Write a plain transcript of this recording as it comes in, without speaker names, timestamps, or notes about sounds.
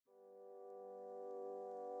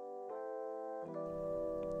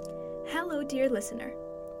Hello, dear listener.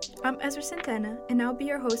 I'm Ezra Santana, and I'll be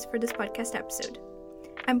your host for this podcast episode.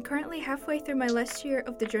 I'm currently halfway through my last year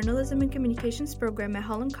of the Journalism and Communications program at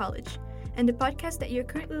Holland College, and the podcast that you're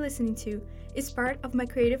currently listening to is part of my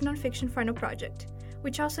creative nonfiction final project,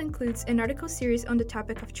 which also includes an article series on the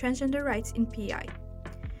topic of transgender rights in P.E.I.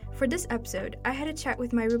 For this episode, I had a chat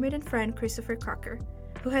with my roommate and friend Christopher Crocker,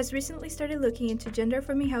 who has recently started looking into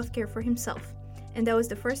gender-affirming healthcare for himself, and that was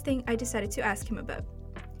the first thing I decided to ask him about.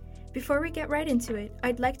 Before we get right into it,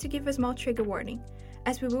 I'd like to give a small trigger warning,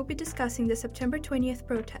 as we will be discussing the September 20th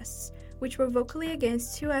protests, which were vocally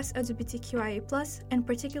against 2S LGBTQIA+, and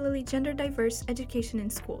particularly gender-diverse education in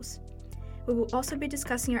schools. We will also be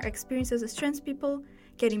discussing our experiences as trans people,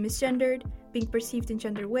 getting misgendered, being perceived in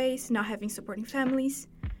gender ways, not having supporting families.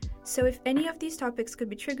 So if any of these topics could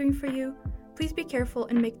be triggering for you, please be careful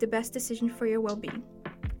and make the best decision for your well-being.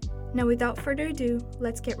 Now without further ado,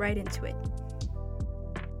 let's get right into it.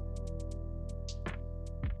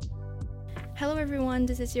 Hello everyone,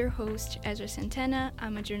 this is your host, Ezra Santana.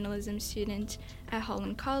 I'm a journalism student at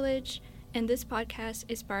Holland College, and this podcast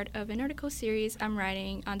is part of an article series I'm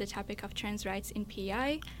writing on the topic of trans rights in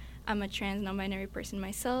P.E.I. I'm a trans non-binary person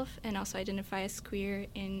myself, and also identify as queer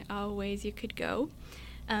in all ways you could go.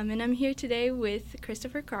 And I'm here today with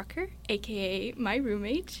Christopher Crocker, aka my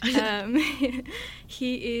roommate.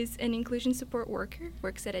 He is an inclusion support worker,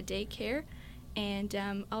 works at a daycare, and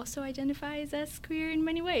also identifies as queer in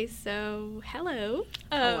many ways. So, hello.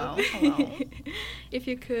 Hello. If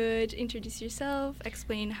you could introduce yourself,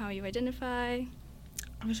 explain how you identify.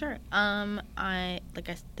 Sure.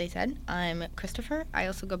 They said, I'm Christopher. I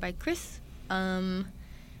also go by Chris.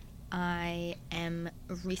 I am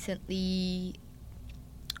recently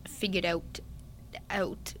figured out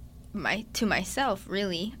to myself,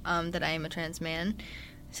 really, that I am a trans man.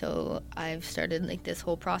 So I've started this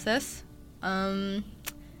whole process.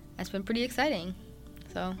 That's been pretty exciting.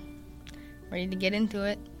 So, ready to get into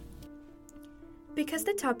it. Because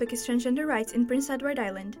the topic is transgender rights in Prince Edward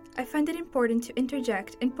Island, I find it important to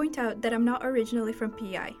interject and point out that I'm not originally from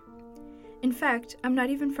P.E.I. In fact, I'm not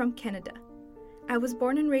even from Canada. I was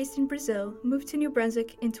born and raised in Brazil, moved to New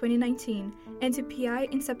Brunswick in 2019, and to P.E.I.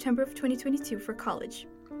 in September of 2022 for college.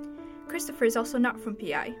 Christopher is also not from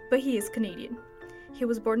P.E.I., but he is Canadian. He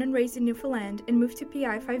was born and raised in Newfoundland and moved to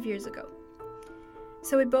P.E.I. 5 years ago.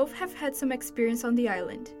 So we both have had some experience on the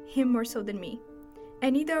island, him more so than me.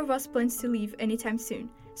 And neither of us plans to leave anytime soon,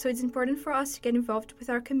 so it's important for us to get involved with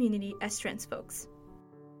our community as trans folks.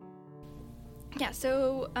 Yeah,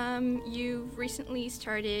 so you've recently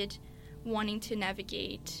started wanting to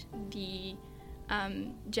navigate the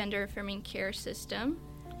gender-affirming care system,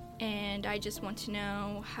 and I just want to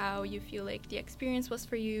know how you feel like the experience was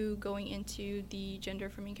for you going into the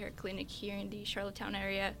gender-affirming care clinic here in the Charlottetown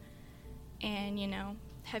area and,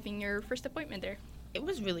 having your first appointment there. It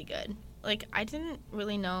was really good. I didn't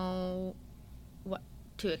really know what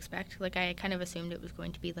to expect. I kind of assumed it was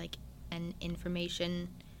going to be, an information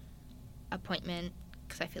appointment,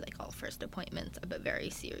 because I feel like all first appointments about very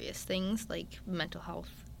serious things, like mental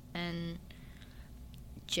health and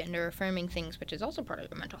gender-affirming things, which is also part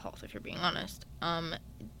of your mental health, if you're being honest.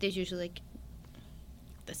 There's usually,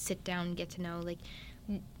 the sit-down, get-to-know,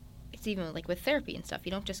 it's even, with therapy and stuff.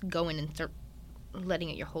 You don't just go in and start letting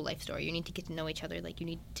out your whole life story. You need to get to know each other. You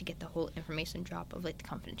need to get the whole information drop of, the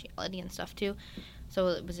confidentiality and stuff, too. So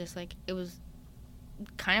it was just, it was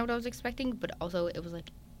kind of what I was expecting, but also it was,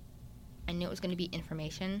 I knew it was going to be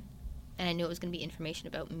information, and I knew it was going to be information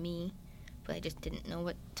about me, but I just didn't know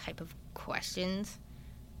what type of questions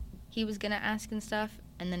he was going to ask and stuff.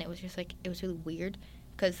 And then it was just, it was really weird,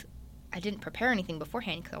 because I didn't prepare anything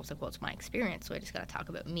beforehand, because I was like, well, it's my experience, so I just got to talk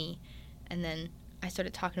about me. And then I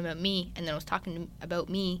started talking about me, and then I was talking about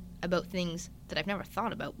me about things that I've never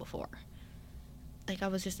thought about before. I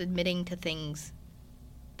was just admitting to things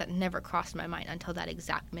that never crossed my mind until that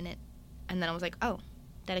exact minute. And then I was like, oh,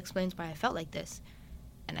 that explains why I felt like this.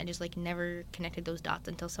 And I just, never connected those dots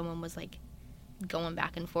until someone was, going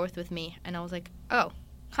back and forth with me. And I was like, oh,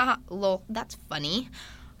 haha, lol, that's funny.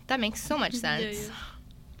 That makes so much sense.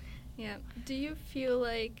 Yeah. Do you feel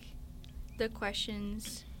like the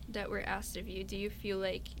questions that were asked of you, do you feel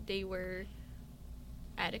like they were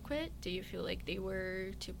adequate? Do you feel like they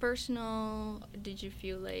were too personal? Did you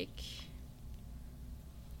feel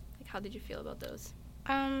how did you feel about those?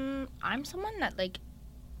 I'm someone that,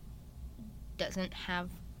 doesn't have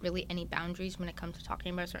really any boundaries when it comes to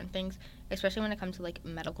talking about certain things, especially when it comes to,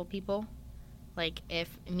 medical people.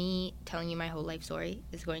 If me telling you my whole life story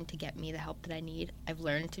is going to get me the help that I need, I've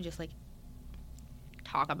learned to just,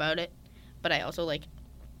 talk about it. But I also,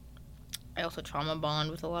 I also trauma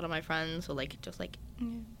bond with a lot of my friends, so, like, just, like,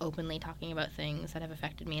 openly talking about things that have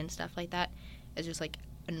affected me and stuff like that is just, like,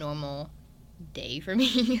 a normal day for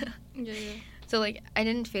me. Yeah. So, like, I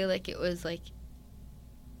didn't feel like it was, like,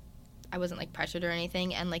 I wasn't, like, pressured or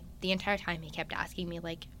anything, and, like, the entire time he kept asking me,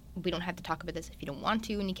 like, we don't have to talk about this if you don't want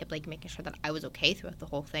to, and he kept, like, making sure that I was okay throughout the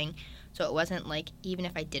whole thing, so it wasn't, like, even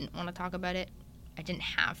if I didn't want to talk about it, I didn't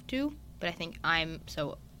have to, but I think I'm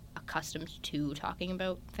so accustomed to talking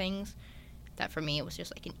about things that for me it was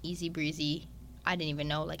just, like, an easy breezy. I didn't even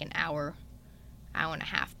know, like, an hour and a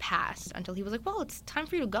half passed until he was like, well, it's time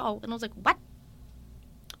for you to go, and I was like, what?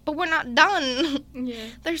 But we're not done. Yeah.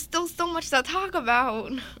 There's still so much to talk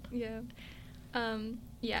about. Yeah.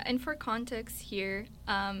 Yeah, and for context here,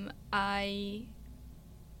 I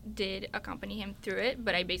did accompany him through it,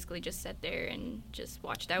 but I basically just sat there and just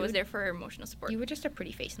watched. I was there for emotional support. You were just a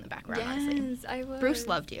pretty face in the background, yes, honestly. Yes, I was. Bruce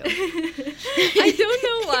loved you. I don't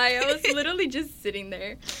know why. I was literally just sitting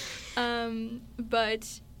there.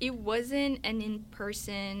 But it wasn't an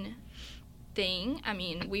in-person thing. I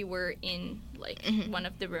mean, we were in, like, one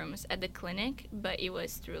of the rooms at the clinic, but it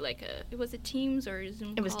was through, like, it was a Teams or a Zoom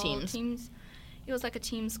call? It was Teams. It was, like, a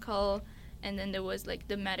Teams call, and then there was, like,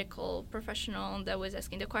 the medical professional that was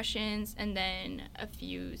asking the questions, and then a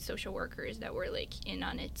few social workers that were, like, in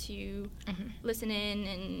on it to listen in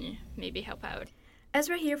and maybe help out.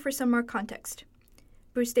 Ezra here for some more context.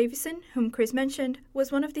 Bruce Davison, whom Chris mentioned,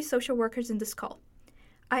 was one of the social workers in this call.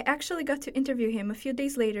 I actually got to interview him a few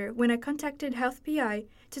days later when I contacted Health P.E.I.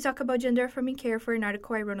 to talk about gender-affirming care for an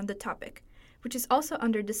article I wrote on the topic, which is also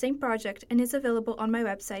under the same project and is available on my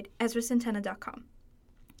website, ezrasantana.com.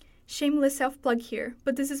 Shameless self-plug here,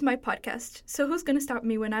 but this is my podcast, so who's gonna stop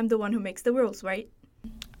me when I'm the one who makes the rules, right?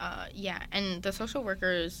 Yeah, and the social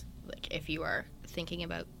workers, like, if you are thinking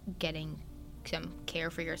about getting some care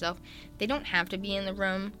for yourself, they don't have to be in the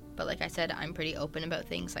room, but like I said, I'm pretty open about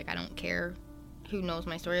things. Like, I don't care who knows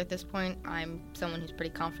my story at this point. I'm someone who's pretty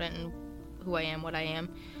confident in who I am, what I am.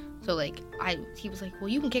 So, like, he was like, well,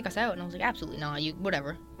 you can kick us out. And I was like, absolutely not.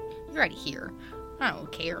 Whatever. You're already here. I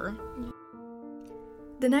don't care.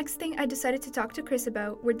 The next thing I decided to talk to Chris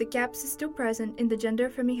about were the gaps still present in the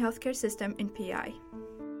gender-affirming healthcare system in P.E.I.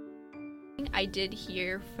 I did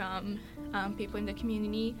hear from people in the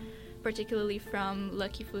community, particularly from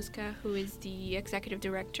Lucky Fusca, who is the executive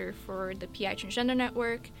director for the P.E.I. Transgender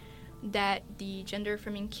Network, that the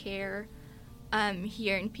gender-affirming care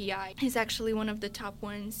here in P.E.I. is actually one of the top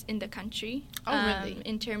ones in the country. Oh, really?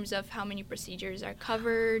 In terms of how many procedures are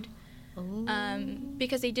covered.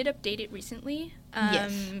 Because they did update it recently.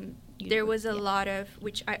 Yes. There was a lot of,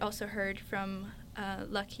 which I also heard from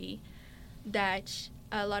Lucky, that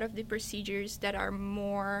a lot of the procedures that are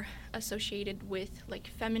more associated with, like,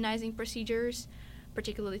 feminizing procedures,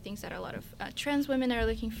 particularly things that a lot of trans women are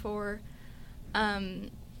looking for,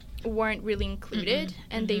 weren't really included,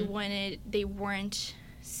 and they weren't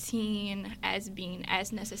seen as being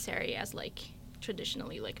as necessary as, like,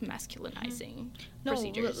 traditionally, like, masculinizing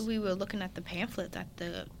procedures. No, we were looking at the pamphlets at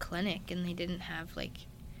the clinic, and they didn't have, like,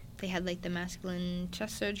 they had, like, the masculine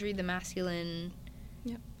chest surgery, the masculine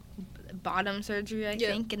bottom surgery, I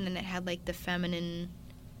think, and then it had, like, the feminine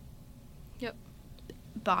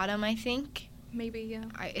bottom, I think. Maybe, yeah.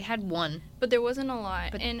 It had one. But there wasn't a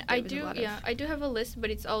lot. But and I do have a list, but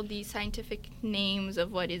it's all the scientific names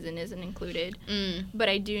of what is and isn't included. But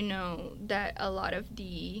I do know that a lot of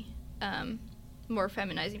the more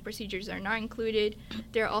feminizing procedures are not included.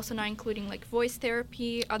 They're also not including, like, voice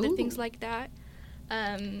therapy, other things like that,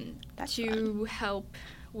 to help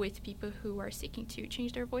with people who are seeking to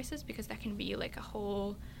change their voices, because that can be, like, a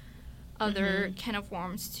whole other can of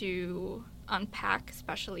worms to unpack,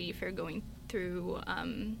 especially if you're going through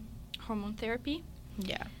hormone therapy.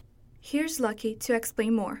 Yeah. Here's Lucky to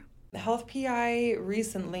explain more. Health P.E.I.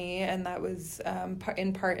 recently, and that was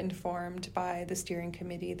in part informed by the steering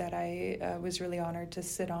committee that I was really honored to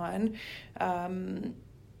sit on.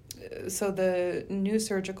 So the new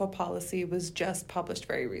surgical policy was just published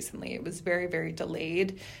very recently. It was very, very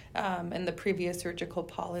delayed. And the previous surgical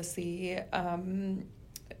policy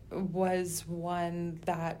was one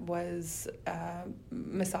that was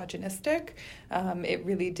misogynistic. It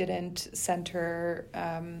really didn't center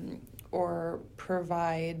or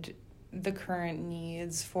provide the current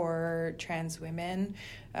needs for trans women,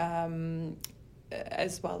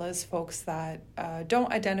 as well as folks that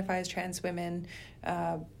don't identify as trans women,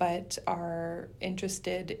 but are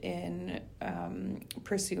interested in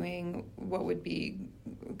pursuing what would be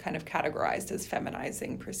kind of categorized as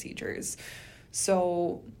feminizing procedures.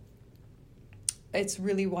 So it's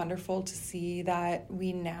really wonderful to see that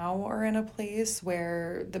we now are in a place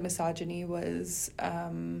where the misogyny was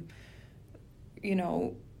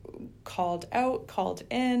called out, called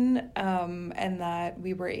in, and that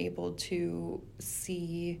we were able to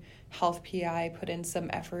see Health P.E.I. put in some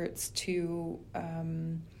efforts to,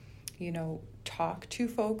 talk to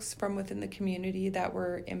folks from within the community that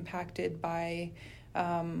were impacted by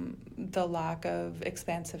the lack of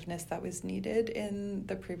expansiveness that was needed in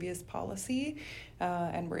the previous policy.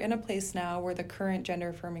 And we're in a place now where the current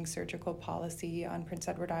gender-affirming surgical policy on Prince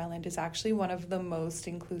Edward Island is actually one of the most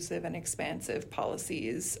inclusive and expansive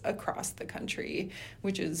policies across the country,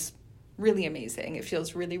 which is really amazing. It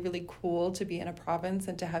feels really, really cool to be in a province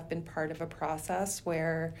and to have been part of a process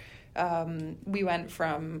where we went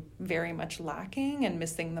from very much lacking and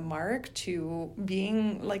missing the mark to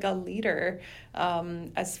being like a leader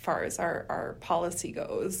as far as our policy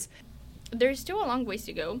goes. There's still a long ways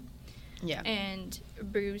to go. Yeah. And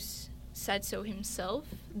Bruce said so himself,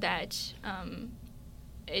 that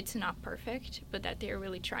it's not perfect, but that they're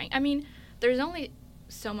really trying. I mean, there's only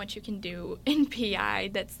so much you can do in P.E.I.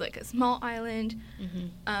 That's like a small island.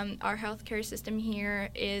 Mm-hmm. Our healthcare system here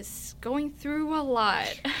is going through a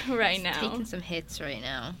lot right now. Taking some hits right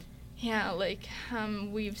now. Yeah, like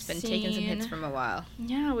we've been taking some hits from a while.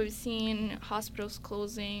 Yeah, we've seen hospitals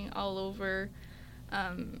closing all over.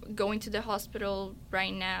 Going to the hospital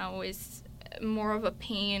right now is more of a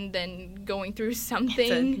pain than going through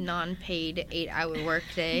something. It's a non-paid 8-hour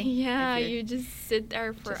workday. Yeah, you just sit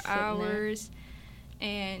there for hours.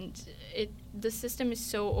 And the system is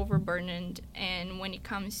so overburdened, and when it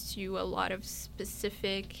comes to a lot of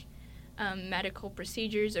specific medical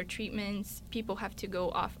procedures or treatments, people have to go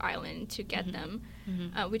off island to get them,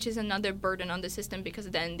 which is another burden on the system, because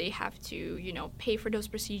then they have to, pay for those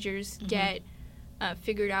procedures, get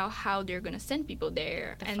figured out how they're going to send people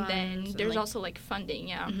there, and then there's also like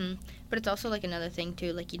funding, But it's also like another thing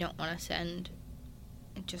too, like you don't want to send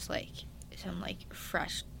just like some like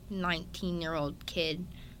fresh 19-year-old kid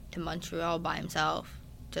to Montreal by himself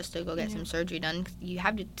just to go get some surgery done. You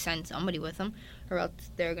have to send somebody with them, or else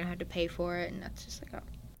they're going to have to pay for it, and that's just like,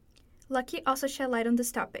 Lucky also shed light on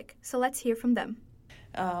this topic, so let's hear from them.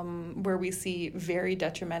 Where we see very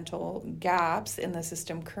detrimental gaps in the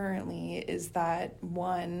system currently is that,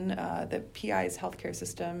 one, the P.E.I.'s healthcare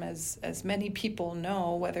system, as many people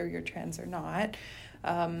know, whether you're trans or not,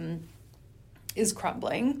 is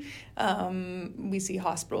crumbling. We see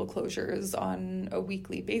hospital closures on a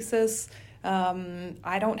weekly basis.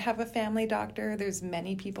 I don't have a family doctor. There's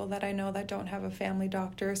many people that I know that don't have a family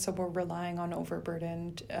doctor, so we're relying on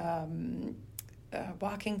overburdened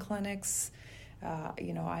walk-in clinics.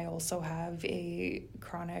 I also have a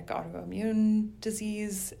chronic autoimmune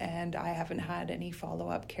disease, and I haven't had any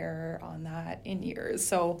follow-up care on that in years.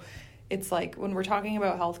 So it's like when we're talking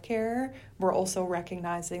about healthcare, we're also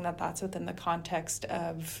recognizing that that's within the context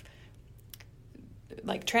of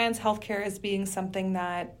like trans healthcare as being something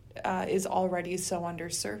that is already so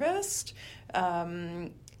underserviced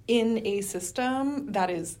in a system that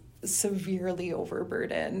is severely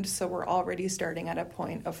overburdened. So we're already starting at a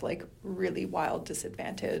point of like really wild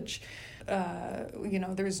disadvantage.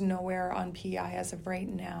 There's nowhere on P.E.I. as of right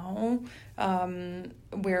now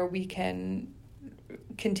where we can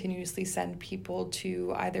continuously send people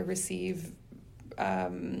to either receive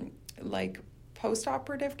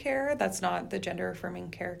post-operative care. That's not the gender affirming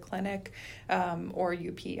care clinic, or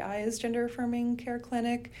UPEI's gender affirming care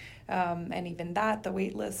clinic. And even that, the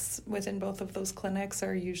wait lists within both of those clinics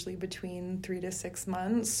are usually between 3 to 6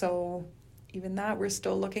 months. So even that, we're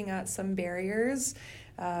still looking at some barriers.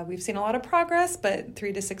 We've seen a lot of progress, but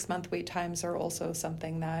 3 to 6 month wait times are also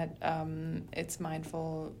something that it's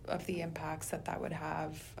mindful of the impacts that would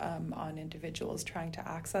have on individuals trying to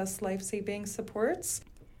access life-saving supports.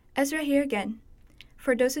 Ezra here again.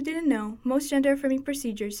 For those who didn't know, most gender-affirming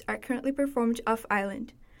procedures are currently performed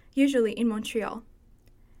off-island, usually in Montreal.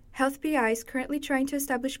 Health P.E.I. is currently trying to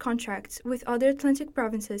establish contracts with other Atlantic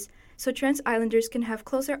provinces so trans islanders can have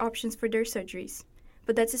closer options for their surgeries,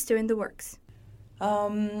 but that's still in the works.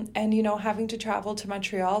 Having to travel to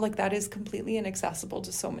Montreal, like that is completely inaccessible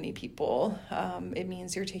to so many people. It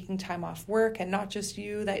means you're taking time off work, and not just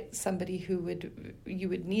you, that somebody you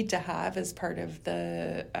would need to have as part of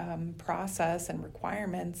the process and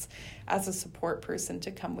requirements as a support person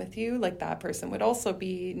to come with you. Like that person would also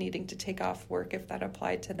be needing to take off work if that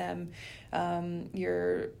applied to them.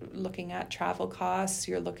 You're looking at travel costs,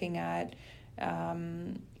 you're looking at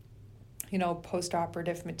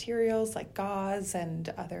post-operative materials like gauze and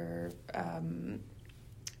other,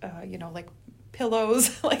 like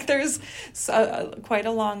pillows. Like there's quite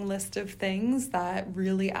a long list of things that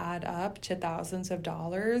really add up to thousands of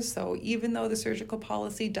dollars. So even though the surgical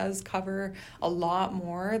policy does cover a lot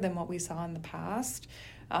more than what we saw in the past,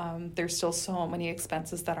 There's still so many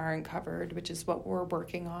expenses that aren't covered, which is what we're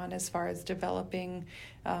working on as far as developing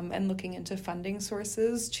and looking into funding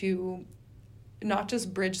sources to not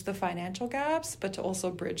just bridge the financial gaps, but to also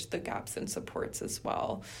bridge the gaps in supports as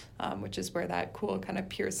well, which is where that cool kind of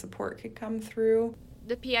peer support could come through.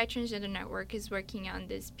 The P.E.I. Transgender Network is working on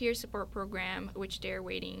this peer support program, which they're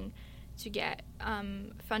waiting to get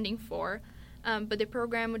funding for. But the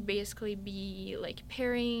program would basically be like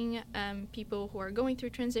pairing people who are going through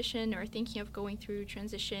transition or thinking of going through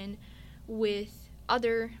transition with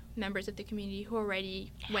other members of the community who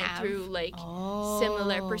already went through like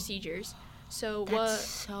similar procedures. So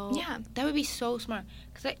that would be so smart,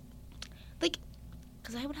 because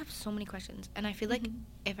I would have so many questions, and I feel like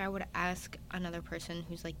if I were to ask another person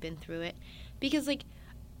who's like been through it, because like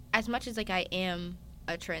as much as like I am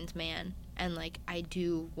a trans man and like I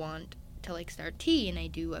do want to like start T and I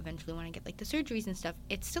do eventually want to get like the surgeries and stuff,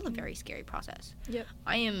 it's still a very scary process. Yep.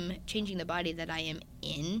 I am changing the body that I am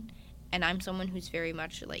in, and I'm someone who's very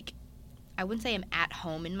much like, I wouldn't say I'm at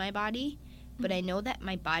home in my body, but I know that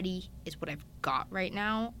my body is what I've got right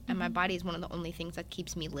now, and my body is one of the only things that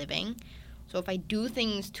keeps me living. So if I do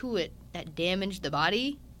things to it that damage the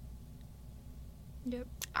body,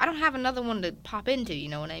 I don't have another one to pop into, you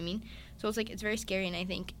know what I mean? So it's like, it's very scary, and I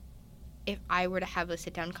think if I were to have a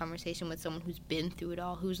sit-down conversation with someone who's been through it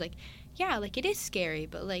all, who's like, yeah, like, it is scary,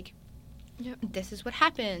 but, like, this is what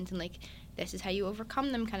happens, and, like, this is how you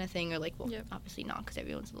overcome them kind of thing, or, like, well, obviously not, because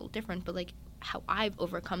everyone's a little different, but, like, how I've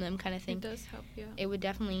overcome them kind of thing. It does help, It would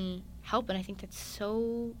definitely help, and I think that's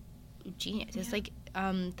so genius. It's like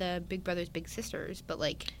the Big Brothers Big Sisters, but,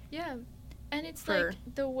 like... Yeah, and it's, like,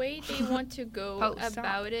 the way they want to go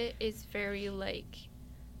about it is very, like...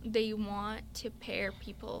 They want to pair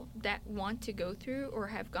people that want to go through or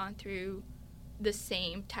have gone through the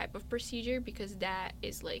same type of procedure, because that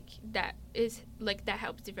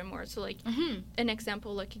helps even more. So like an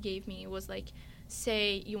example like you gave me was like,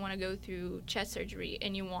 say you want to go through chest surgery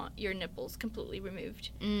and you want your nipples completely removed.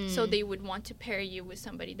 So they would want to pair you with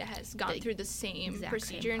somebody that has gone through the same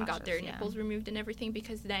procedure and got their nipples removed and everything,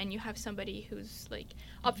 because then you have somebody who's like,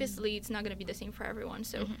 obviously it's not going to be the same for everyone.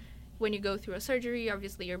 So when you go through a surgery,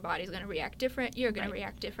 obviously your body's going to react different. You're going to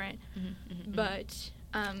react different. But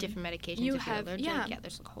different medications you have, allergic.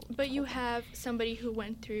 There's a whole you have somebody who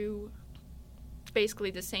went through basically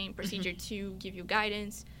the same procedure to give you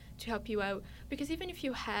guidance, to help you out. Because even if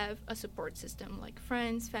you have a support system, like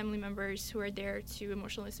friends, family members who are there to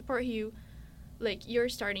emotionally support you, like, you're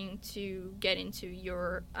starting to get into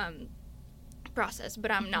your process, but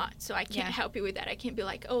I'm not, so I can't help you with that. I can't be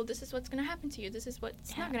like, oh, this is what's gonna happen to you, this is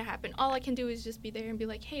what's not gonna happen. All I can do is just be there and be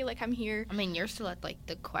like, hey, like, I'm here. I mean, you're still at like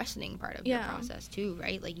the questioning part of your process too,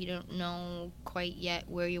 right? Like, you don't know quite yet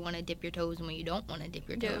where you want to dip your toes and where you don't want to dip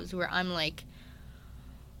your toes, where I'm like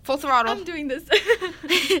full throttle, I'm doing this.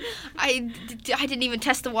 I didn't even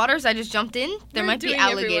test the waters, I just jumped in. There might be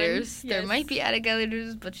alligators, there might be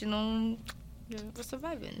alligators, but you know, we're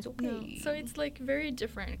surviving. It's okay. No. So it's like very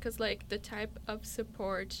different, because like the type of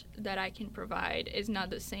support that I can provide is not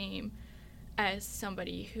the same as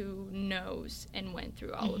somebody who knows and went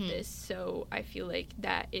through all of this. So I feel like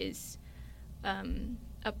that is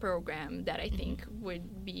a program that I think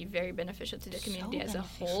would be very beneficial to the community as a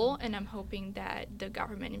whole, and I'm hoping that the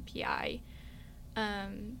government and P.E.I.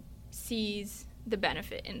 sees the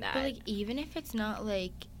benefit in that. But like, even if it's not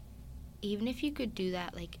like, even if you could do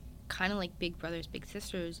that, like, kind of like Big Brothers Big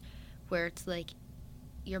Sisters, where it's like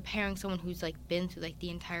you're pairing someone who's like been through like the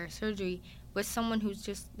entire surgery with someone who's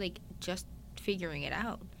just figuring it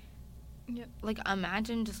out. Like,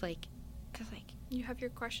 imagine just like, because like you have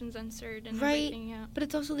your questions answered and everything. But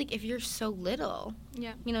it's also like, if you're so little,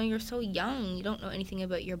 you know, you're so young, you don't know anything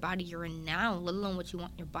about your body you're in now, let alone what you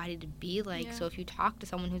want your body to be like. So if you talk to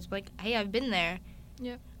someone who's like, hey, I've been there,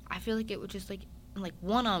 I feel like it would just like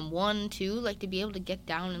one-on-one too, like, to be able to get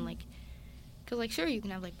down and like, because like, sure, you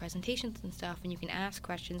can have like presentations and stuff and you can ask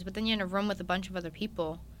questions, but then you're in a room with a bunch of other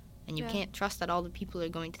people and you can't trust that all the people are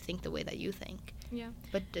going to think the way that you think.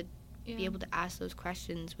 But to be able to ask those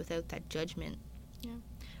questions without that judgment.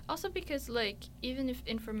 Also, because like, even if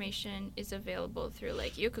information is available through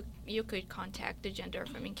like, you could contact the Gender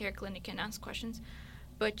Affirming Care Clinic and ask questions,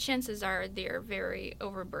 but chances are they're very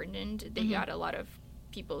overburdened. They got a lot of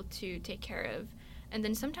people to take care of. And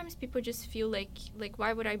then sometimes people just feel like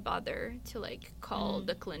why would I bother to like call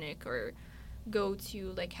the clinic or go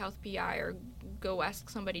to like Health P.E.I. or go ask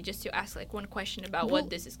somebody just to ask like one question about what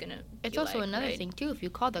this is gonna be. It's also another thing too, if you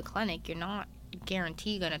call the clinic, you're not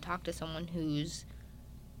guaranteed gonna talk to someone who's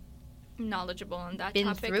knowledgeable on that been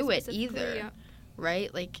topic, through it either,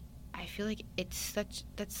 right? Like, I feel like that's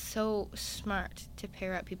so smart to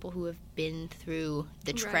pair up people who have been through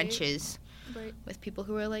the trenches with people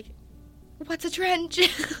who are like, what's a trench?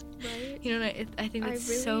 Right. You know, I think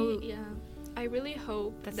that's I really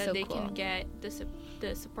hope that so they cool. can get the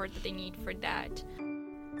support that they need for that.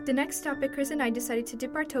 The next topic Chris and I decided to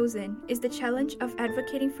dip our toes in is the challenge of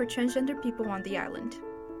advocating for transgender people on the island.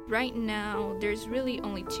 Right now, there's really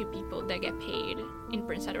only 2 people that get paid in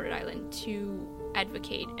Prince Edward Island to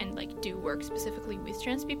advocate and like do work specifically with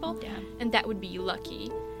trans people. Yeah. And that would be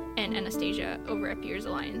Lucky and Anastasia over at P.E.I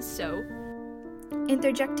Alliance. So,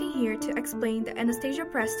 Interjecting here to explain that Anastasia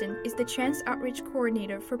Preston is the Trans Outreach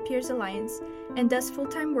Coordinator for P.E.I Alliance and does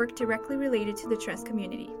full-time work directly related to the trans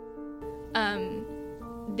community.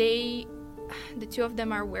 the 2 of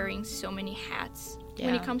them are wearing so many hats. Yeah.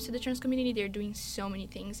 When it comes to the trans community, they're doing so many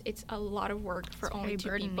things. It's a lot of work for only 2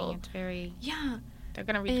 people. It's very... Yeah. They're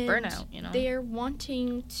going to reach burnout, you know? They're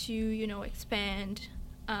wanting to, expand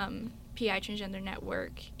P.E.I Transgender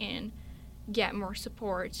Network and get more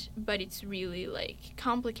support, but it's really,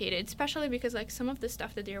 complicated, especially because, some of the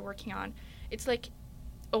stuff that they're working on, it's,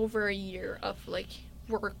 over a year of,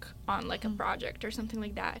 work on, a project or something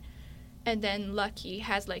like that. And then Lucky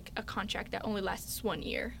has, a contract that only lasts 1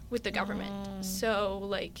 year with the government. Oh.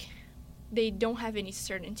 So, they don't have any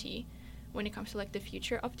certainty when it comes to, the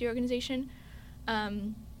future of the organization.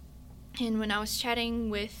 And when I was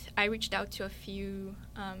chatting I reached out to a few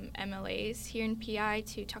MLAs here in P.E.I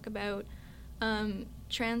to talk about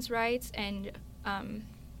trans rights, and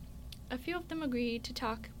a few of them agreed to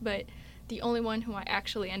talk, but the only one who I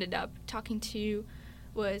actually ended up talking to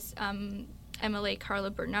was MLA Carla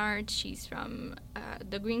Bernard. She's from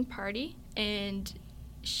the Green Party, and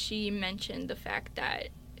she mentioned the fact that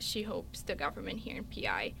she hopes the government here in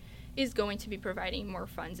P.E.I is going to be providing more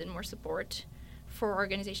funds and more support for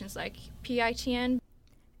organizations like PITN.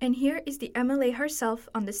 And here is the MLA herself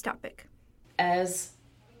on this topic. As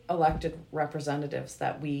elected representatives,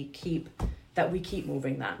 that we keep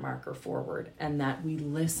moving that marker forward, and that we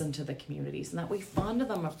listen to the communities, and that we fund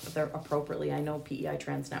them appropriately. I know P.E.I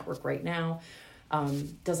Trans Network right now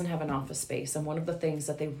doesn't have an office space, and one of the things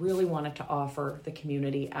that they really wanted to offer the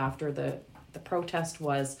community after the protest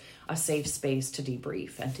was a safe space to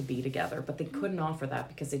debrief and to be together, but they couldn't offer that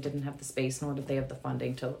because they didn't have the space, nor did they have the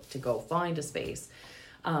funding to go find a space.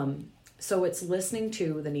 So it's listening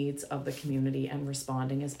to the needs of the community and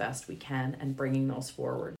responding as best we can and bringing those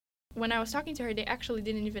forward. When I was talking to her, they actually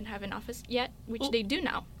didn't even have an office yet, which they do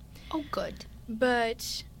now. Oh, good.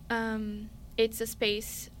 But it's a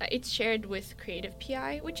space, it's shared with Creative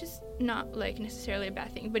P.E.I, which is not necessarily a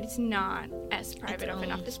bad thing, but it's not as private of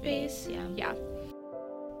an office space. Yeah.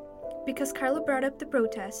 Because Carla brought up the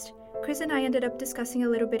protest, Chris and I ended up discussing a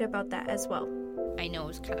little bit about that as well. I know it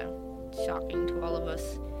was kind of shocking to all of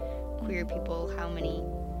us queer people how many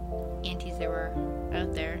antis there were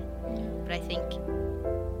out there, but I think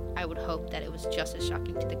I would hope that it was just as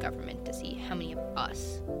shocking to the government to see how many of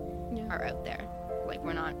us are out there.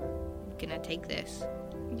 We're not gonna take this,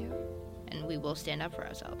 and we will stand up for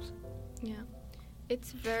ourselves. Yeah,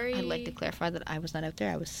 it's very... I'd like to clarify that I was not out there.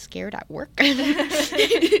 I was scared at work. That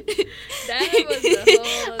was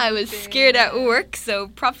the whole I was thing. scared at work, so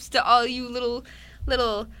props to all you little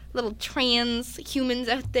trans humans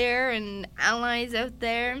out there and allies out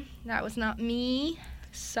there. That was not me.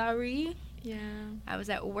 Sorry. Yeah. I was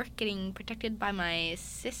at work getting protected by my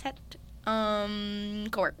cishet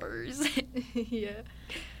coworkers. Yeah.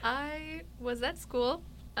 I was at school.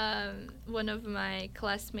 One of my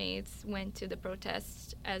classmates went to the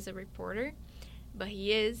protest as a reporter, but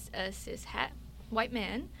he is a cishet white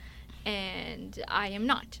man, and I am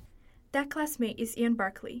not. That classmate is Ian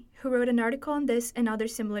Barkley, who wrote an article on this and other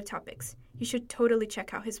similar topics. You should totally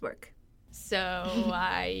check out his work. So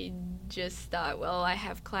I just thought, well, I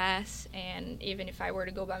have class, and even if I were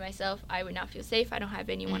to go by myself, I would not feel safe. I don't have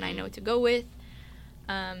anyone I know to go with.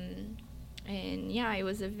 And yeah, it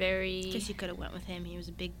was a very... Guess you could have went with him. He was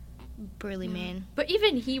a big, burly man. But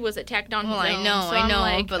even he was attacked on his own. I know, so I'm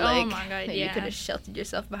like, but oh my God, maybe you could have sheltered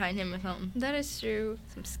yourself behind him or something. That is true.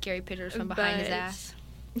 Some scary pictures from behind his ass.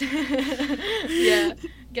 Yeah,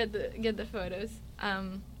 get the photos.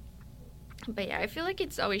 But yeah, I feel like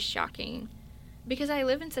it's always shocking because I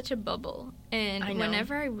live in such a bubble, and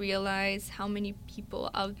whenever I realize how many people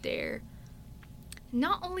out there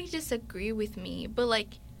not only disagree with me,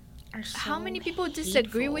 but how many people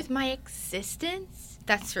disagree with my existence.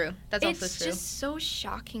 That's true. That's also true. It's just so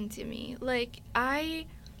shocking to me.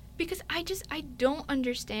 Because I don't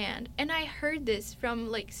understand. And I heard this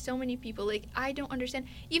from, so many people. I don't understand.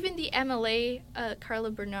 Even the MLA,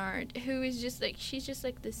 Carla Bernard, who is just, she's just,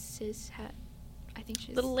 the cis-het I think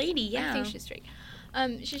she's little lady. Yeah, I think she's straight.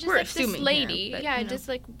 She's just We're like this assuming lady, here, but, yeah, you know. just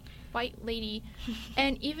like white lady,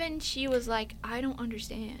 and even she was like, I don't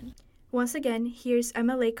understand. Once again, here's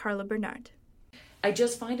MLA Carla Bernard. I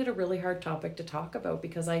just find it a really hard topic to talk about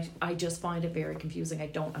because I just find it very confusing. I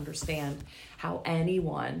don't understand how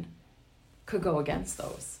anyone could go against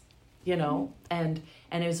those, you know? And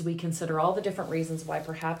as we consider all the different reasons why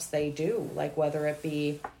perhaps they do, like whether it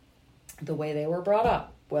be the way they were brought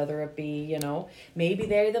up, whether it be, you know, maybe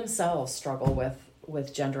they themselves struggle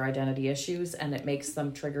with gender identity issues and it makes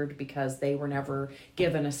them triggered because they were never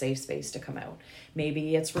given a safe space to come out.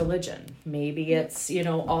 Maybe it's religion. Maybe it's, you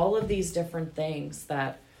know, all of these different things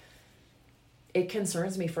that it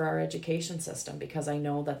concerns me for our education system because I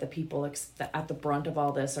know that the people at the brunt of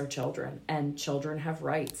all this are children, and children have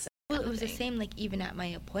rights. Well, it was the same, like, even at my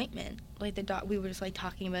appointment. Like, we were just, like,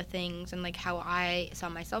 talking about things and, like, how I saw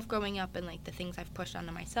myself growing up and, like, the things I've pushed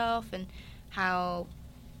onto myself and how,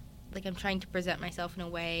 like, I'm trying to present myself in a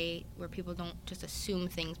way where people don't just assume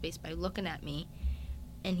things based by looking at me.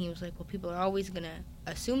 And he was like, well, people are always going to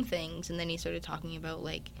assume things. And then he started talking about,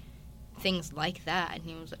 like, things like that.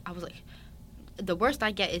 And I was like, the worst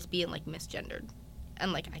I get is being, like, misgendered.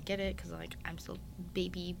 And, like, I get it because, like, I'm still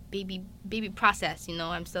baby process, you know.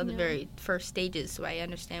 I'm still the very first stages, so I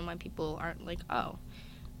understand why people aren't like, oh,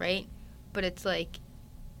 right? But it's, like,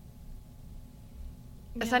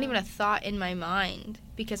 it's not even a thought in my mind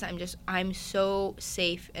because I'm so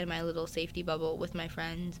safe in my little safety bubble with my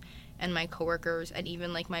friends and my coworkers and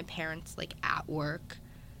even, like, my parents, like, at work.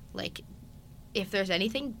 Like, if there's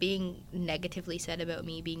anything being negatively said about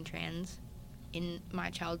me being trans in my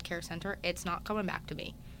child care center, it's not coming back to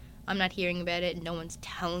me. I'm not hearing about it. No one's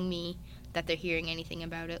telling me that they're hearing anything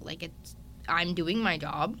about it. Like, I'm doing my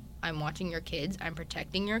job. I'm watching your kids. I'm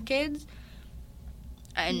protecting your kids.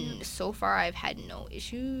 And so far, I've had no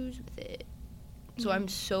issues with it. So I'm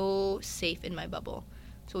so safe in my bubble.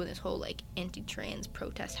 So when this whole, like, anti-trans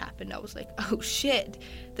protest happened, I was like, oh, shit.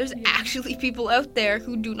 There's actually people out there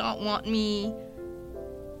who do not want me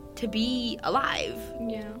to be alive.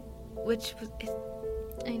 Yeah. Which was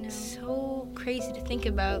I know. So crazy to think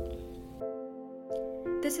about.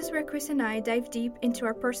 This is where Chris and I dive deep into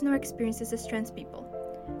our personal experiences as trans people.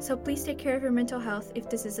 So please take care of your mental health if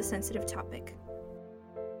this is a sensitive topic.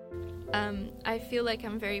 I feel like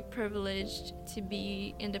I'm very privileged to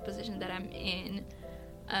be in the position that I'm in.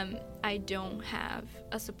 I don't have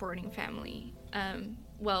a supporting family.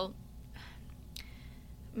 Well,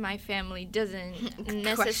 my family doesn't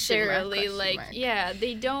necessarily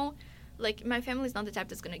they don't, like, my family's not the type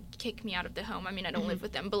that's gonna kick me out of the home. I mean, I don't live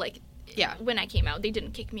with them, but, like, when I came out, they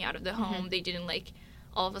didn't kick me out of the home. They didn't, like,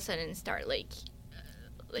 all of a sudden start like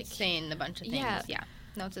saying a bunch of things. Yeah.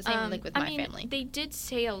 No, it's the same like with my family. They did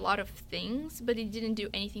say a lot of things, but they didn't do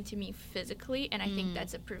anything to me physically, and I think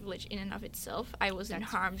that's a privilege in and of itself. I wasn't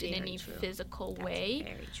harmed in any physical way.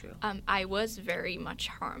 Very true. I was very much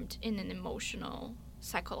harmed in an emotional,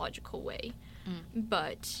 psychological way.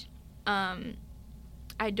 But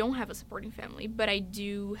I don't have a supporting family, but I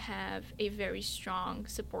do have a very strong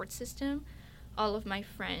support system. All of my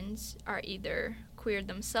friends are either queer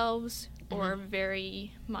themselves or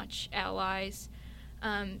very much allies.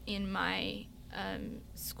 In my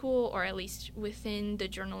school, or at least within the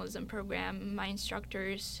journalism program, my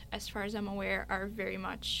instructors, as far as I'm aware, are very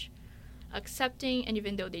much accepting, and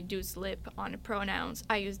even though they do slip on pronouns,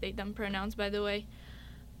 I use they, them pronouns, by the way,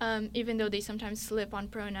 even though they sometimes slip on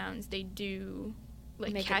pronouns, they do,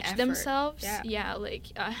 like, make catch an effort. themselves. Yeah, like,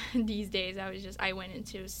 these days, I went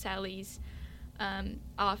into Sally's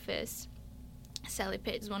office. Sally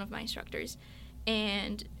Pitt is one of my instructors.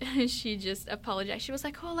 And she just apologized. She was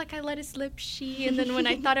like, oh, like, I let it slip, and then when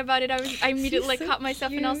I thought about it, I immediately, like, caught myself,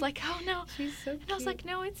 cute. And I was like, oh, no. She's so cute. And I was like,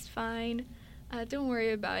 no, it's fine. Don't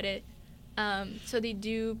worry about it. So they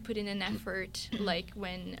do put in an effort, like,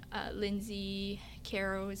 when Lindsay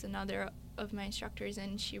Caro is another of my instructors,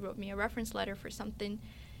 and she wrote me a reference letter for something,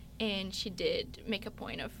 and she did make a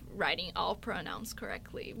point of writing all pronouns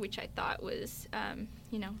correctly, which I thought was,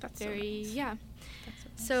 that's very, so nice.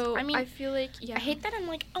 That's So, I mean, I feel like, I hate that I'm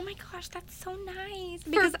like, oh my gosh, that's so nice.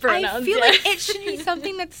 Because I feel like it should be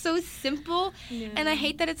something that's so simple. And I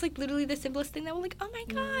hate that it's, like, literally the simplest thing that we're like, oh my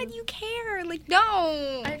god, you care. Like,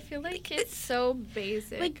 no. I feel like it's so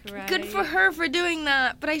basic, like, right? good for her for doing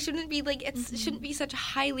that, but I shouldn't be, like, it shouldn't be such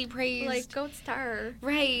highly praised. Like, goat star.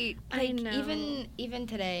 Right. I Like, know. even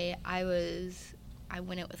today, I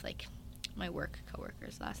went out with, like, my work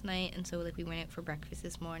coworkers last night, and so, like, we went out for breakfast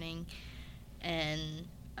this morning, and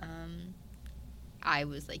I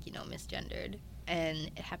was, like, misgendered, and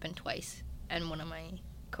it happened twice, and one of my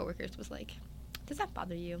coworkers was like, does that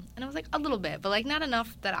bother you? And I was like, a little bit, but, like, not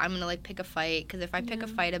enough that I'm gonna, like, pick a fight, because if I pick a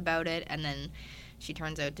fight about it and then she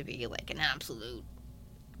turns out to be, like, an absolute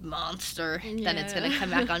monster, then it's gonna come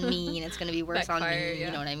back on me, and it's gonna be worse on me,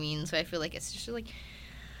 you know what I mean? So I feel like it's just, like,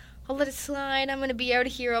 I'll let it slide, I'm gonna be out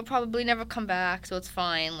of here, I'll probably never come back, so it's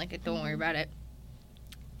fine, like, don't worry about it.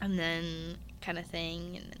 And then kind of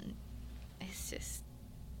thing, and then it's just...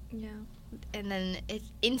 Yeah. And then it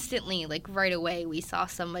instantly, like, right away, we saw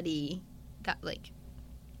somebody that, like,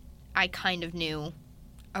 I kind of knew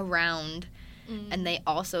around, and they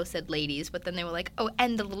also said ladies, but then they were like, oh,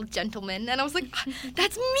 and the little gentleman, and I was like,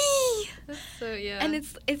 that's me! That's so, yeah. And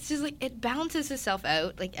it's just, like, it balances itself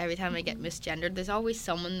out, like, every time I get misgendered, there's always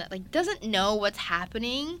someone that, like, doesn't know what's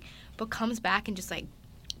happening, but comes back and just, like,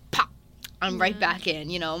 pop, I'm right back in,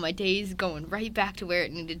 you know, my day's going right back to where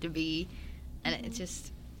it needed to be, and it's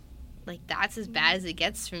just... Like, that's as bad as it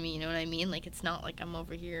gets for me, you know what I mean? Like, it's not like I'm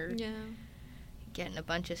over here getting a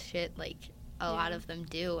bunch of shit like a lot of them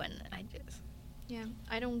do, and I just... Yeah,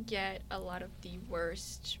 I don't get a lot of the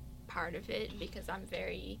worst part of it because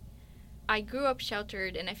I grew up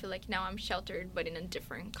sheltered, and I feel like now I'm sheltered, but in a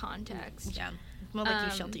different context. Yeah, it's more like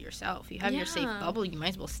you shelter yourself. You have your safe bubble, you might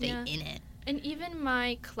as well stay in it. And even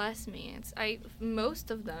my classmates, most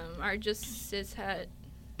of them are just cishet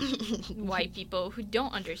white people who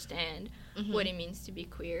don't understand what it means to be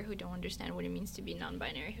queer, who don't understand what it means to be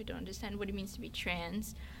non-binary, who don't understand what it means to be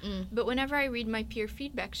trans. But whenever I read my peer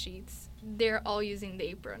feedback sheets, they're all using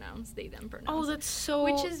they pronouns, they them pronouns. Oh, that's so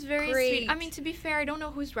Which is very great. sweet. I mean, to be fair, I don't know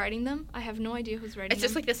who's writing them. I have no idea who's writing them. It's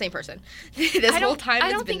just like the same person. This whole time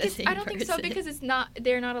it's been the same person. I don't think so, because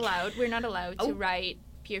they're not allowed. We're not allowed to write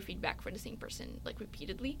peer feedback for the same person, like,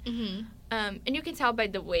 repeatedly. And you can tell by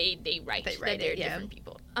the way they write that they're different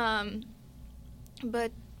people.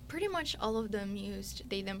 But pretty much all of them used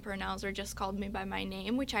they them pronouns or just called me by my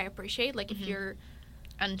name, which I appreciate. Like, if you're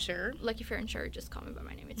unsure, just call me by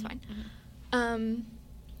my name, it's fine.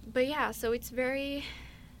 But yeah, so it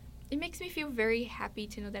makes me feel very happy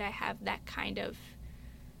to know that I have that kind of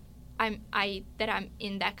I'm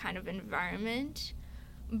in that kind of environment.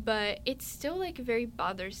 But it's still, like, very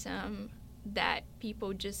bothersome that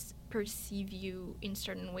people just perceive you in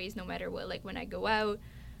certain ways no matter what. Like, when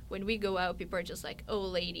we go out, people are just like, oh,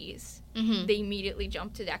 ladies. They immediately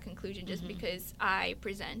jump to that conclusion just because I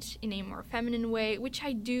present in a more feminine way, which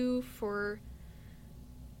I do for...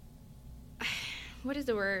 What is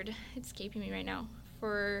the word? It's escaping me right now.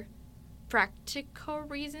 For practical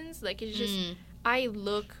reasons. Like, it's just... I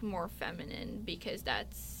look more feminine because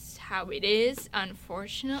that's how it is,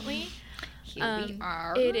 unfortunately. Here we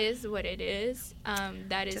are. It is what it is.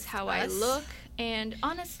 That is just how I look. And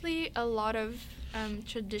honestly, a lot of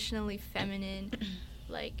traditionally feminine,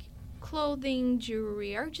 like, clothing,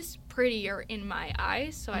 jewelry are just prettier in my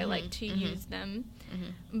eyes, so I like to use them.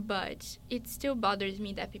 But it still bothers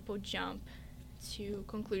me that people jump to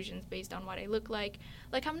conclusions based on what I look like.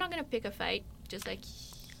 Like, I'm not going to pick a fight, just like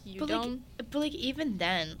you don't. But, like, even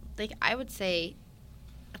then, like, I would say...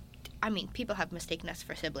 I mean, people have mistaken us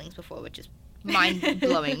for siblings before, which is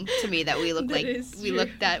mind-blowing to me that we look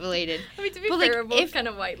that related. I mean, to be fair, we're both kind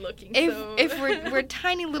of white-looking. If we're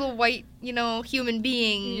tiny little white, you know, human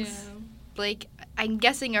beings, like, I'm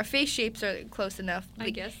guessing our face shapes are close enough. Like, I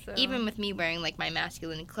guess so. Even with me wearing, like, my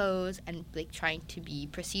masculine clothes and, like, trying to be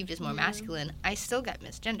perceived as more masculine, I still get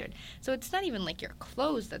misgendered. So it's not even, like, your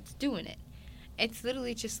clothes that's doing it. It's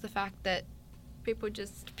literally just the fact that people are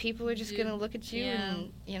just gonna look at you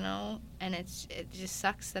and, you know, and it just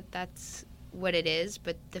sucks that that's what it is,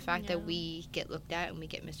 but the fact that we get looked at and we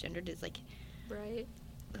get misgendered is, like, right,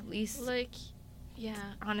 at least, like,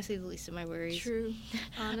 honestly, the least of my worries. True.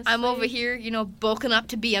 Honestly, I'm over here, you know, bulking up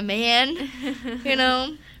to be a man. You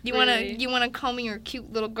know, you wanna call me your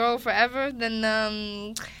cute little girl forever,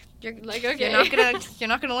 then you're like, okay, you're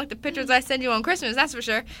not gonna like the pictures I send you on Christmas, that's for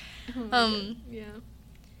sure.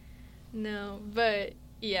 No, but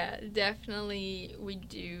yeah, definitely we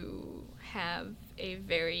do have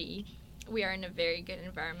we are in a very good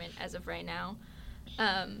environment as of right now.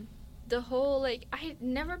 The whole, like, I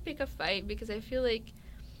never pick a fight because I feel like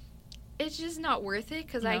it's just not worth it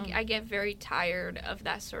because I get very tired of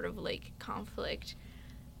that sort of, like, conflict.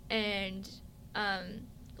 And,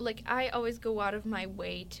 like, I always go out of my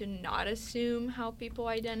way to not assume how people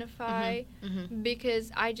identify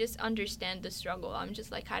because I just understand the struggle. I'm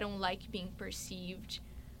just like, I don't like being perceived.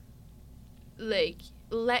 Like,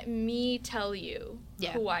 let me tell you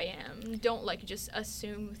who I am. Don't, like, just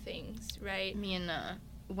assume things, right? Me and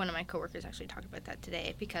one of my coworkers actually talked about that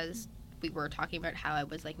today because we were talking about how I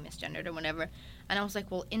was, like, misgendered or whatever. And I was like,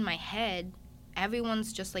 well, in my head,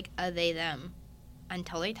 everyone's just, like, a they, them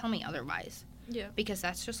until they tell me otherwise. Yeah. Because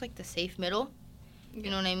that's just, like, the safe middle. You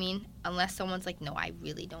know what I mean? Unless someone's like, no, I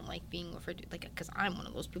really don't like being referred to, like, because I'm one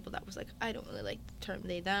of those people that was like, I don't really like the term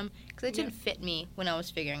they, them, because it didn't fit me when I was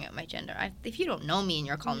figuring out my gender. If you don't know me and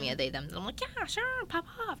you're calling me a they, them, then I'm like, yeah, sure, pop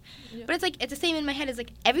off. Yeah. But it's like, it's the same in my head. It's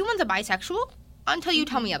like, everyone's a bisexual until you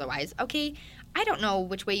tell me otherwise, okay? I don't know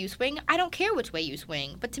which way you swing. I don't care which way you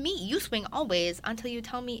swing. But to me, you swing always until you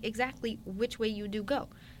tell me exactly which way you do go,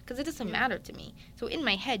 because it doesn't matter to me. So in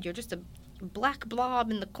my head, you're just a black blob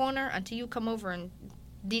in the corner until you come over and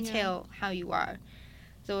detail how you are.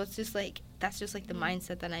 So it's just like, that's just like the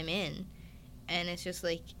mindset that I'm in. And it's just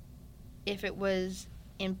like, if it was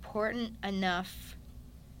important enough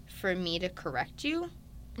for me to correct you,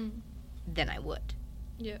 then I would.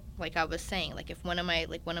 Yeah. Like I was saying, like if one of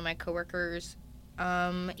my coworkers,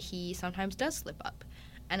 he sometimes does slip up.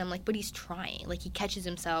 And I'm like, but he's trying. Like, he catches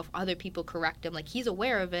himself. Other people correct him. Like, he's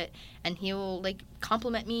aware of it. And he'll, like,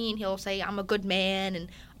 compliment me. And he'll say, I'm a good man. And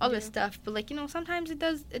all this stuff. But, like, you know, sometimes it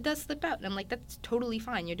does slip out. And I'm like, that's totally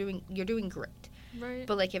fine. You're doing great. Right.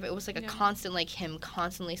 But, like, if it was, like, a constant, like, him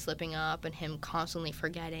constantly slipping up and him constantly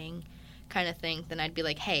forgetting kind of thing, then I'd be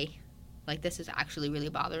like, hey, like, this is actually really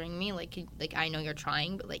bothering me. Like, I know you're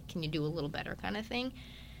trying, but, like, can you do a little better kind of thing?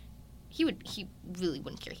 He really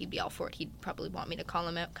wouldn't care. He'd be all for it. He'd probably want me to call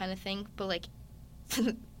him out kind of thing. But, like,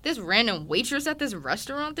 this random waitress at this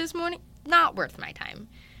restaurant this morning, not worth my time.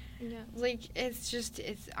 Yeah. Like,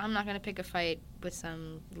 I'm not going to pick a fight with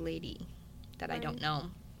some lady that I don't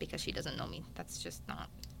know because she doesn't know me. That's just not.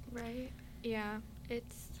 Right. Yeah. I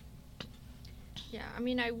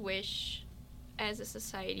mean, I wish as a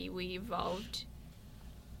society we evolved.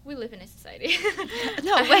 We live in a society.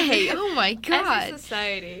 No way. Oh, my God. As a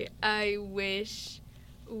society, I wish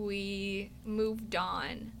we moved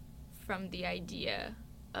on from the idea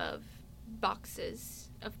of boxes,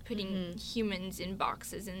 of putting humans in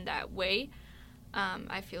boxes in that way.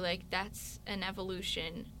 I feel like that's an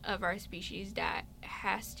evolution of our species that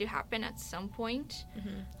has to happen at some point.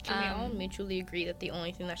 Can we all mutually agree that the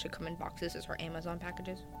only thing that should come in boxes is our Amazon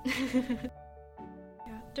packages?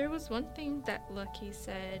 There was one thing that Lucky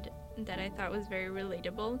said that I thought was very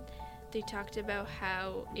relatable. They talked about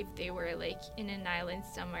how if they were, like, in an island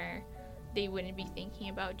somewhere, they wouldn't be thinking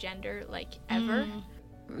about gender, like, ever.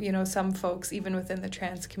 You know, some folks, even within the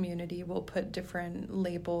trans community, will put different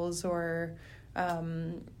labels or,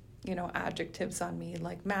 you know, adjectives on me,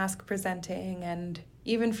 like mask presenting. And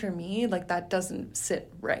even for me, like, that doesn't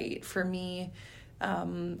sit right. For me,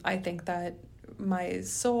 I think that my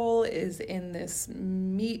soul is in this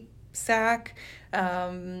meat sack,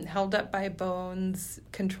 held up by bones,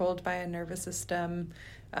 controlled by a nervous system,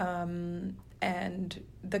 and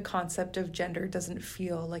the concept of gender doesn't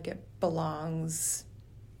feel like it belongs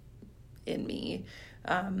in me.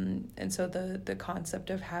 And so the concept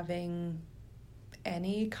of having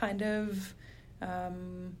any kind of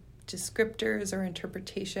descriptors or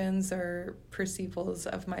interpretations or perceivals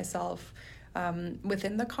of myself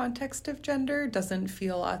within the context of gender doesn't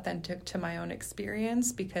feel authentic to my own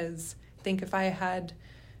experience, because I think if I had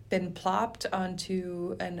been plopped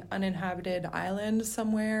onto an uninhabited island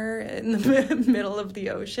somewhere in the middle of the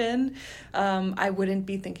ocean, I wouldn't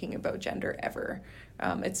be thinking about gender ever.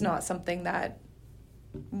 It's not something that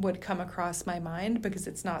would come across my mind because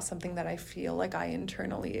it's not something that I feel like I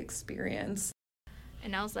internally experience.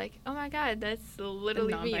 And I was like, oh my God, that's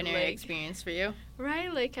literally the non-binary me. Like, experience for you.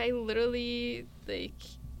 Right? Like, I literally, like,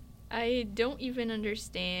 I don't even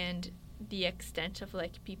understand the extent of,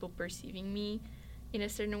 like, people perceiving me in a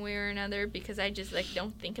certain way or another, because I just, like,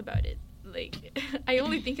 don't think about it. Like, I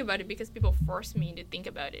only think about it because people force me to think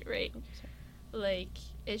about it, right? Like,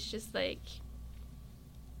 it's just, like,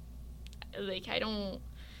 I don't,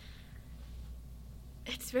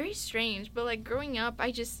 it's very strange, but, like, growing up,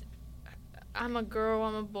 I'm a girl,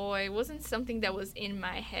 I'm a boy. It wasn't something that was in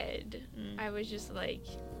my head. I was just like,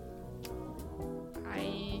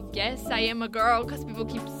 I guess I am a girl because people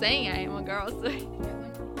keep saying I am a girl. So.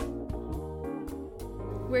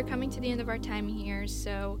 We're coming to the end of our time here,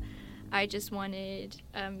 so I just wanted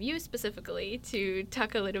you specifically to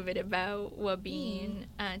talk a little bit about what being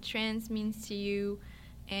trans means to you,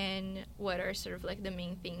 and what are sort of like the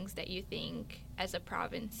main things that you think as a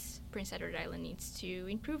province Prince Edward Island needs to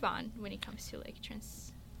improve on when it comes to like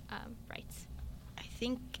trans rights. I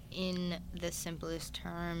think in the simplest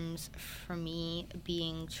terms, for me,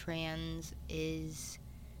 being trans is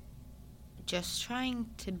just trying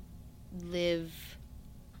to live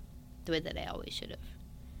the way that I always should have.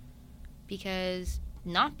 Because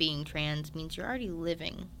not being trans means you're already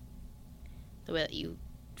living the way that you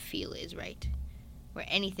feel is right. Where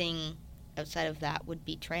anything outside of that would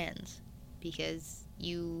be trans, because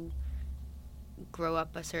you grow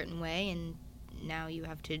up a certain way, and now you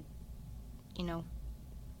have to,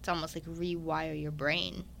 it's almost like rewire your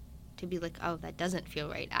brain to be like, oh, that doesn't feel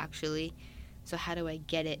right, actually. So how do I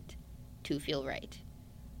get it to feel right?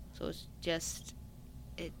 So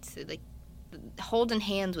it's like holding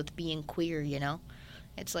hands with being queer,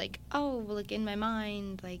 It's like, oh, well, like in my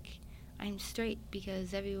mind, like, I'm straight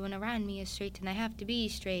because everyone around me is straight and I have to be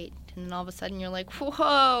straight. And then all of a sudden you're like,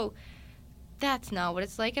 whoa, that's not what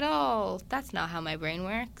it's like at all. That's not how my brain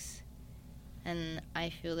works. And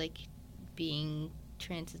I feel like being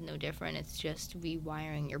trans is no different. It's just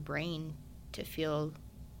rewiring your brain to feel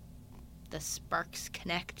the sparks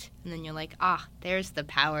connect. And then you're like, there's the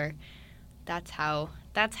power. That's how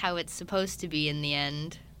it's supposed to be in the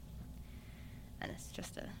end. And it's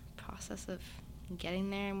just a process of getting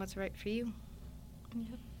there and what's right for you.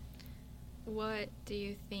 Yep. What do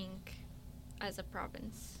you think, as a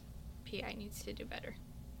province, P.E.I. needs to do better?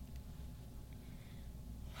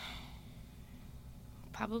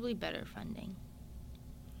 Probably better funding.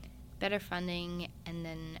 Better funding, and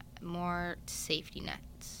then more safety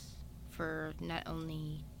nets for not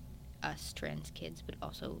only us trans kids, but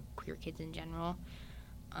also queer kids in general.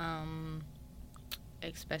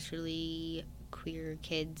 Especially queer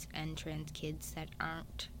kids and trans kids that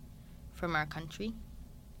aren't from our country,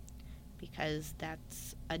 because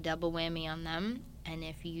that's a double whammy on them. And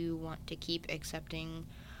if you want to keep accepting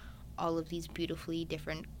all of these beautifully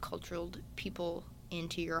different cultural people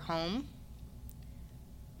into your home,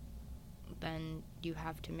 then you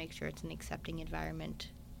have to make sure it's an accepting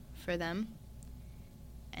environment for them.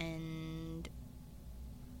 And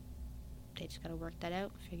they just got to work that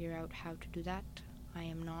out, figure out how to do that. I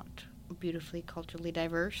am not beautifully culturally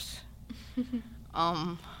diverse.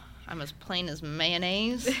 I'm as plain as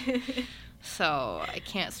mayonnaise. So I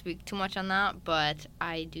can't speak too much on that, but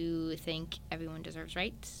I do think everyone deserves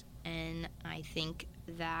rights, and I think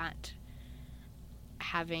that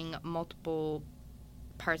having multiple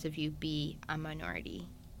parts of you be a minority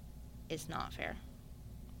is not fair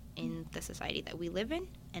in the society that we live in,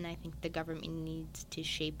 and I think the government needs to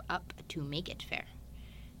shape up to make it fair,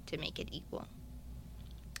 to make it equal.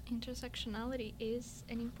 Intersectionality is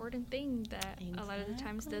an important thing that a lot of the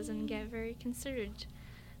times doesn't get very considered.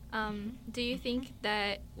 Do you think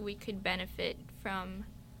that we could benefit from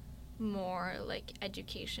more like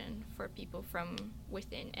education for people from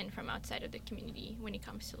within and from outside of the community when it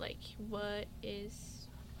comes to like what is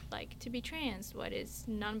like to be trans, what is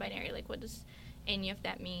non-binary, like what does any of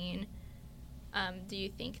that mean? Do you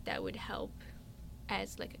think that would help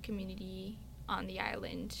as like a community on the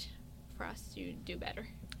island for us to do better?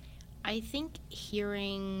 I think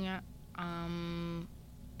hearing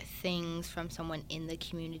things from someone in the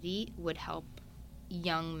community would help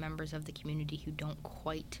young members of the community who don't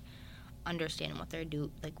quite understand what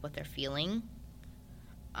what they're feeling,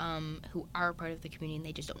 who are part of the community and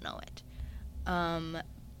they just don't know it.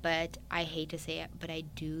 But I hate to say it, but I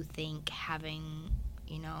do think having,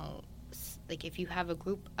 like if you have a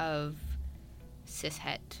group of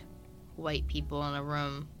cishet white people in a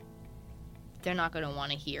room, they're not going to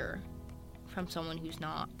want to hear from someone who's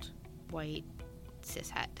not white,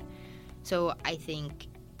 cishet. So I think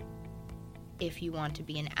if you want to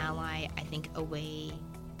be an ally, I think a way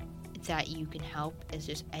that you can help is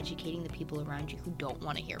just educating the people around you who don't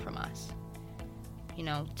want to hear from us.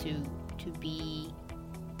 To be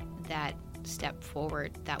that step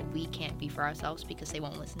forward that we can't be for ourselves because they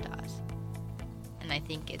won't listen to us. And I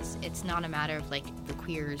think it's not a matter of like the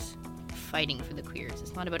queers fighting for the queers.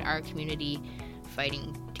 It's not about our community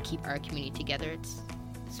fighting to keep our community together. It's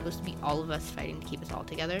supposed to be all of us fighting to keep us all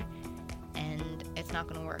together. And it's not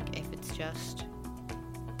going to work if it's just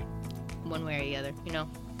one way or the other,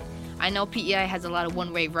 I know P.E.I. has a lot of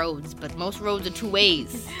one-way roads, but most roads are two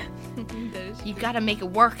ways. You got to make it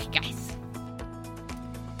work, guys.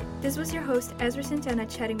 This was your host, Ezra Santana,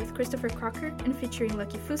 chatting with Christopher Crocker and featuring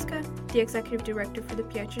Lucky Fusca, the Executive Director for the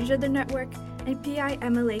P.E.I. Transgender Network, and P.E.I.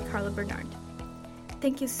 MLA Carla Bernard.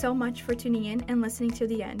 Thank you so much for tuning in and listening to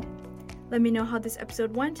the end. Let me know how this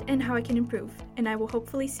episode went and how I can improve, and I will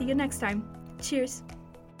hopefully see you next time. Cheers!